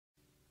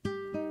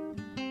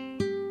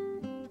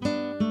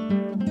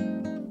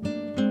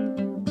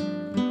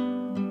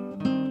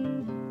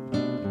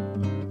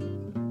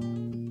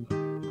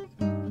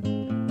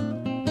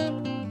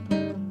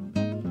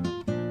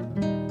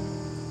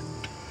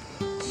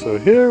So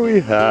here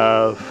we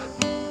have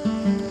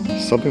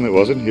something that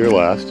wasn't here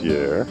last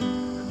year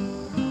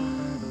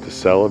to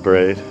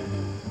celebrate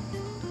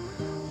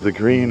the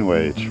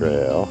Greenway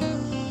Trail.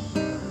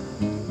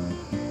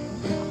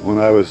 When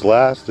I was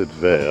last at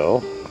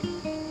Vale,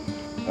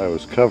 I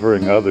was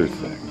covering other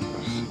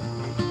things.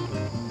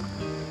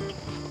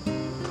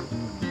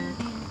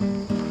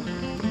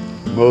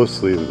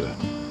 Mostly the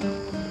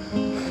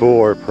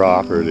 4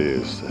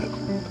 properties that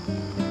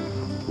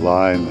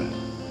line the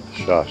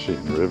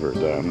Shawsheen River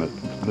down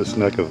this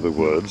neck of the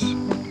woods.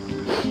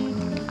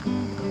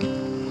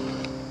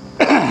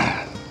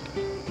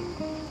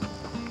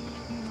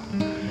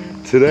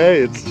 Today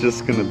it's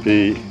just going to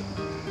be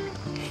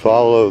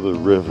follow the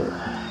river.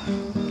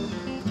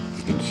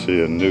 You can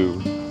see a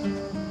new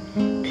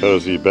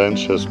cozy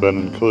bench has been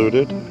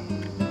included.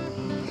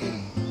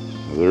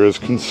 There is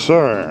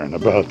concern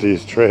about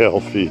these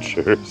trail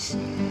features.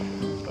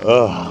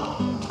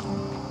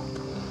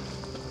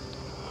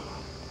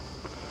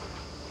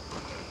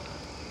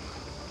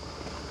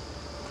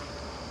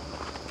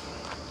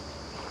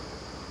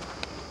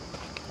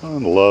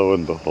 And lo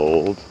and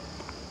behold,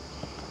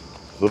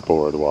 the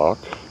boardwalk.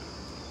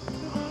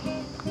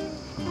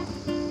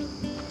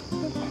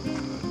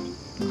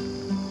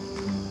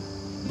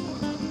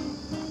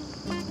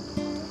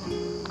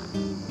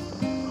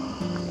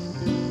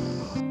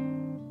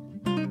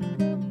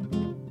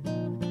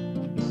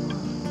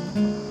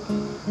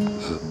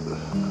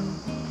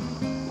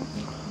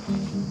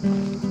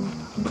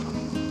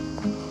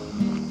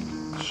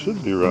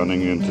 Should be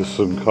running into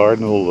some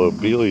cardinal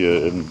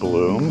lobelia in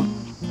bloom.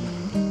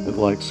 It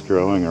likes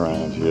growing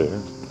around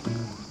here.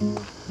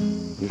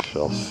 We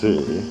shall see.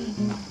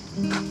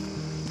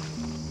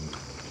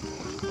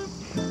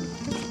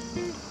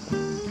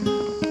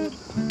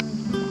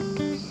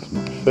 This is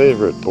my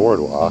favorite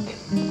boardwalk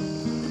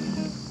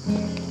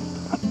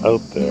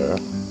out there.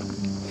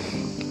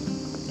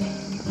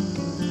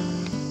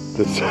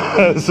 This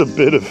has a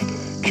bit of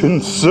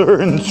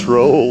concern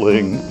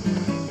trolling.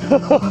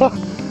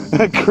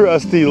 A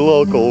crusty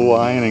local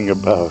whining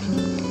about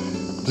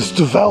this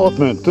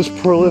development, this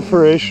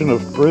proliferation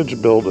of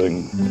bridge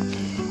building.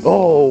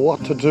 Oh,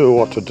 what to do,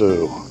 what to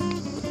do.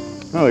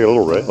 Oh, they got a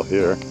little rail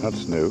here.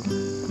 That's new.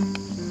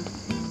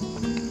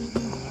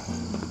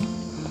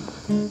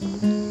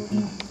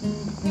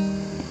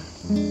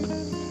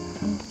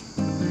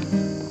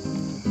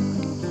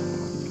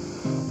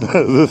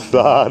 The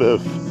thought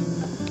of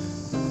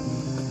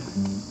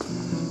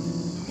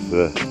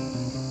the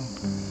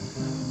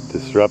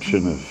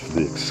disruption of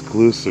the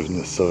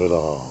exclusiveness of it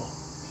all.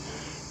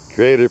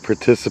 Greater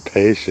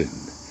participation,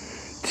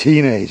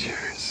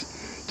 teenagers,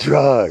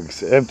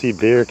 drugs, empty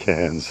beer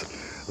cans,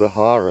 the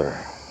horror.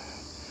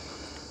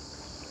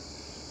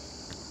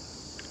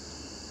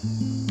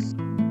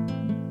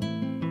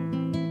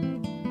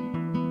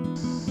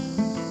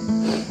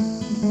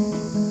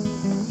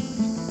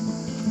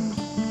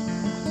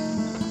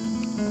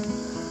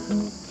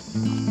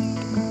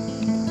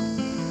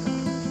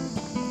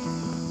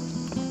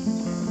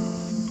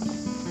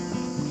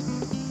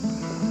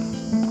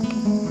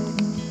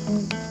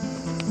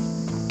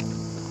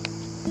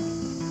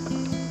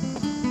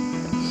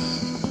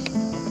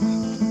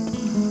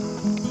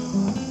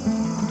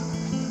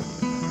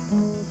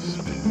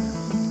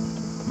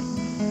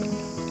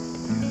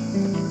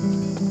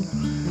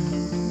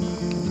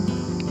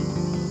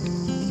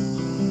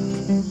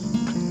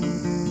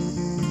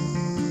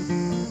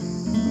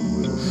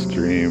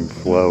 Stream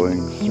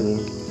flowing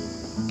through.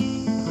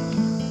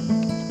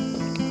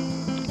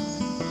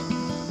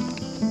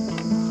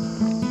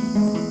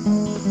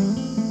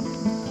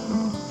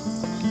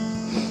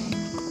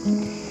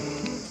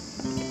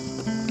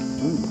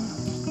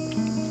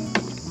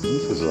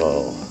 This is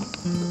all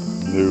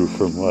new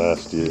from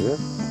last year.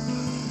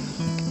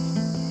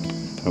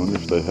 I wonder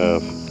if they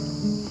have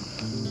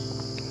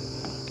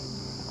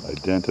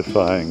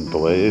identifying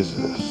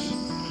blazes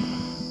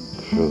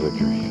for the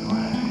Greenway.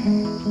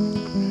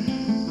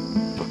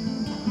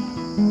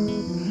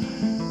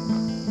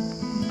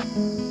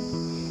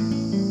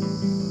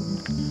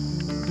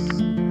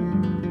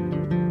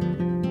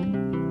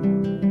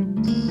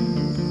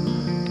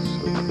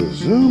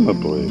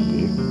 Presumably,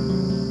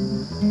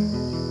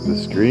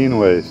 this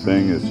Greenway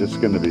thing is just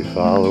going to be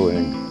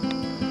following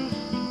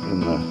in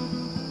the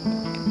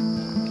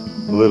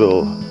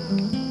little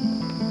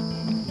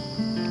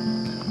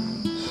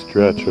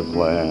stretch of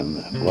land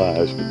that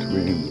lies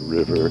between the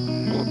river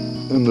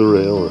and the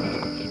railroad.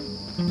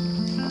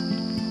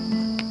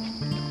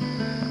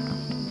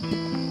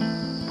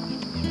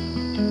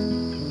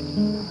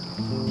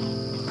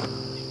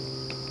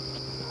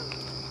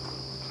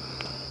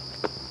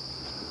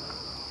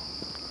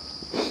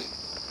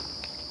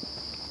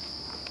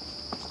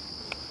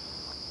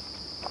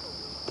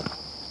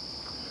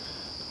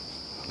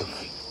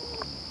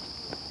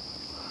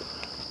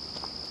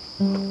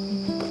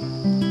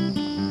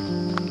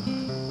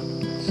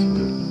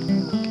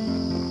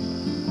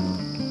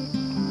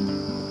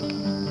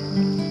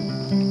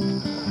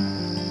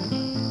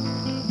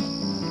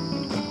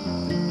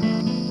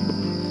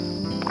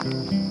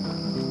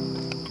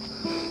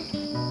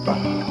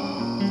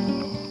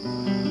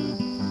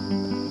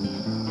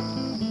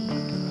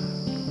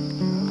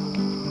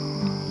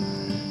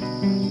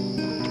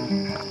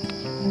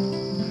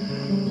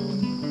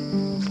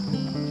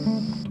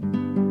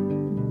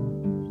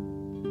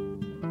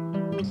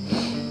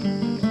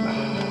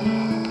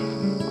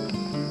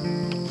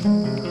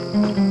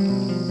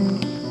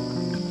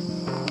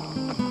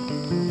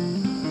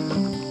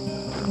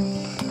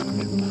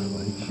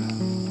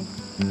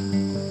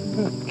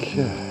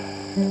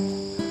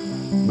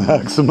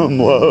 Maximum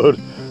load,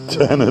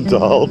 10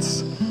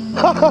 adults.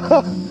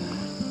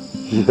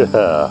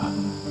 Yeah.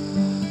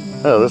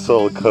 Oh, this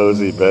old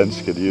cozy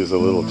bench could use a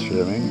little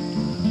trimming.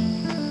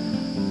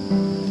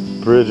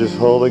 Bridge is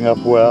holding up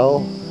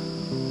well.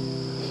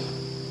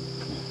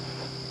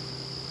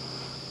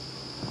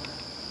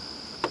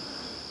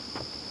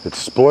 It's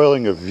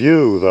spoiling a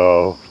view,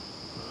 though.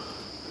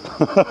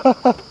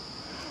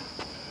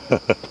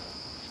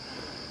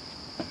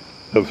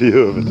 A view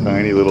of a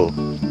tiny little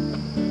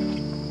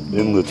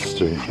inlet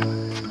stream.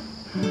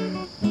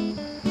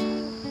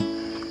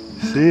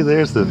 See,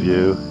 there's the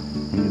view.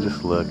 You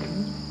just look,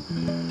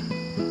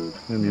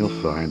 and you'll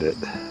find it.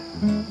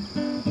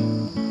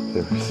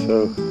 They were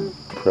so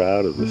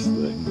proud of this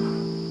thing.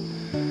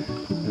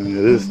 I mean,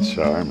 it is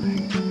charming.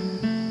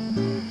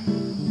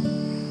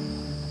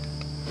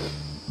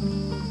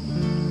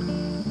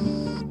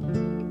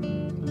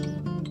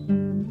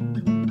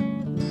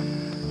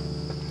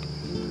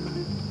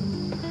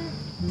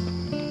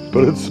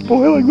 But it's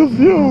spoiling the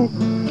view.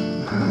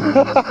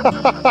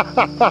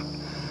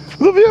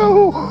 The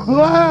view!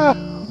 Ah!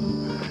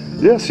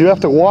 Yes, you have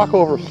to walk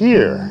over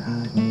here.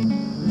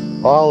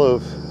 All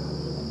of,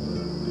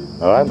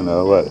 oh, I don't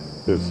know, what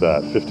is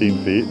that,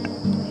 15 feet?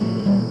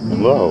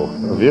 And lo,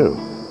 a view.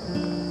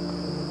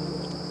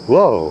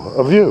 Lo,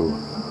 a view.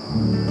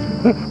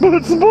 But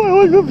it's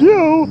spoiling the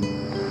view!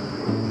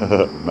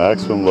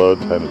 Maximum load,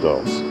 10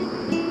 adults.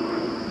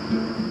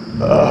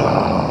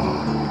 Oh.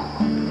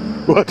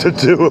 What to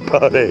do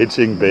about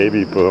aging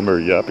baby boomer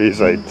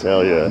yuppies, I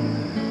tell you.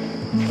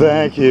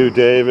 Thank you,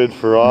 David,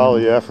 for all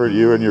the effort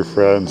you and your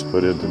friends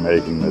put into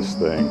making this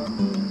thing.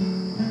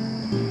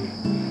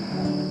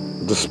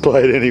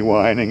 Despite any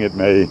whining it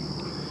may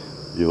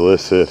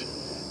elicit,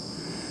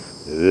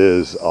 it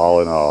is,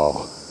 all in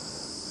all,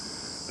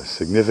 a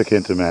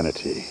significant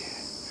amenity.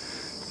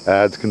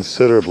 Adds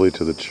considerably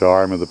to the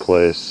charm of the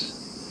place.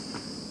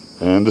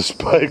 And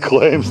despite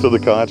claims to the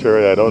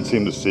contrary, I don't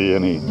seem to see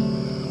any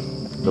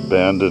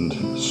abandoned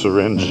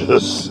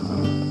syringes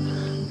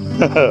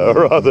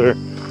or other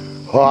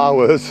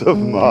horrors of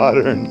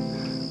modern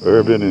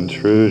urban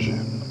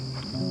intrusion.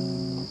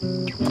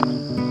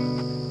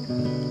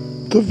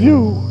 The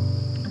view.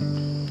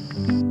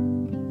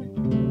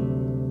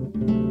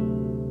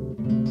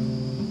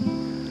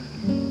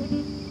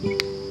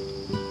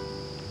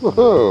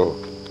 Whoa!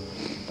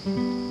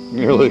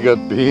 Nearly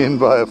got beamed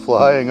by a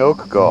flying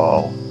oak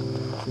gall.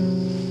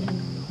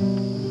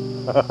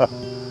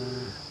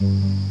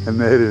 It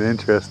made an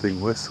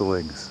interesting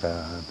whistling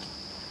sound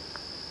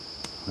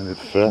when it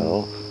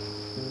fell.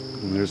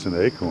 And there's an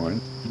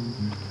acorn.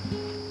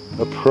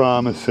 A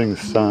promising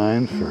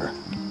sign for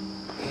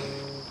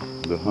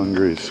the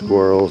hungry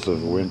squirrels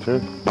of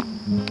winter.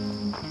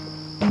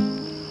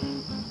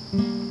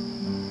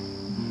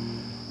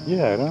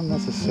 Yeah, I don't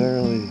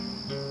necessarily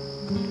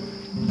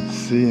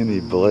see any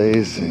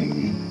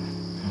blazing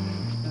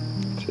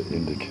to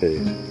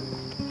indicate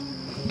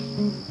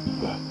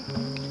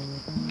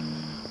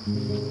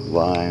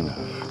line of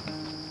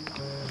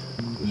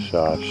the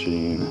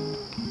Shawsheen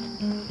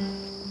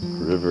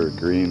River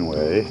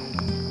Greenway,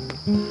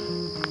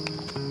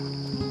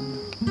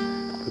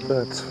 but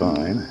that's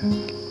fine.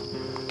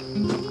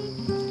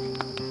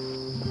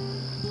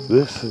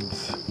 This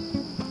is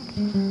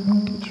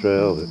the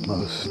trail that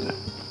most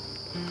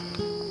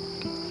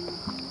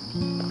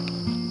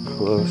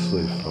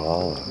closely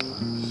follows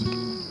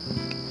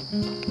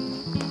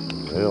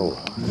the railroad.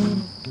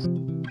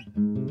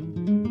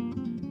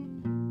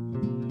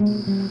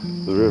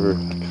 The river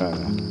kind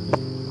of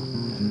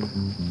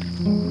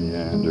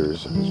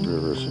meanders, as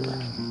rivers are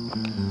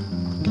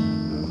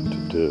known to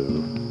do.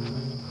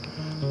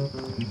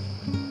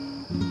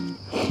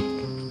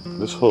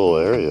 This whole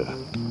area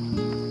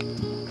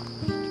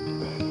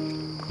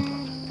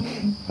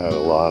had a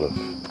lot of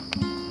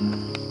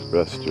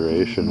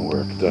restoration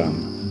work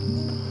done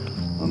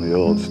on the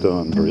old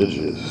stone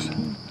bridges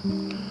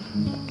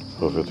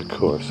over the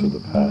course of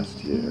the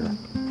past year.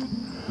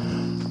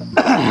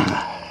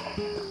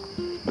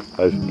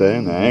 I've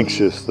been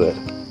anxious that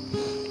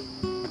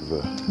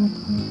the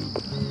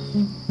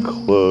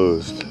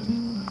closed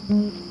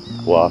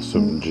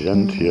blossom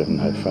gentian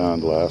I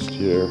found last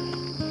year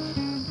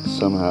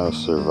somehow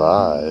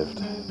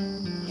survived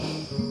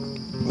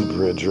the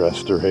bridge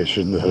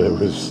restoration that it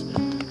was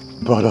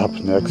put up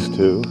next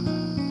to,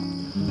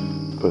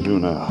 but who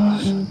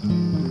knows?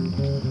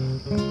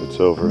 It's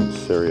over in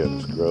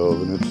Syrian's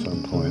Grove, and at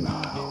some point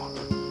I'll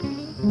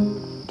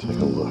take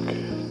a look.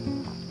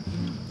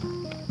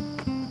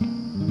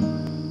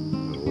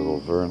 A little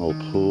vernal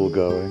pool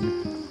going.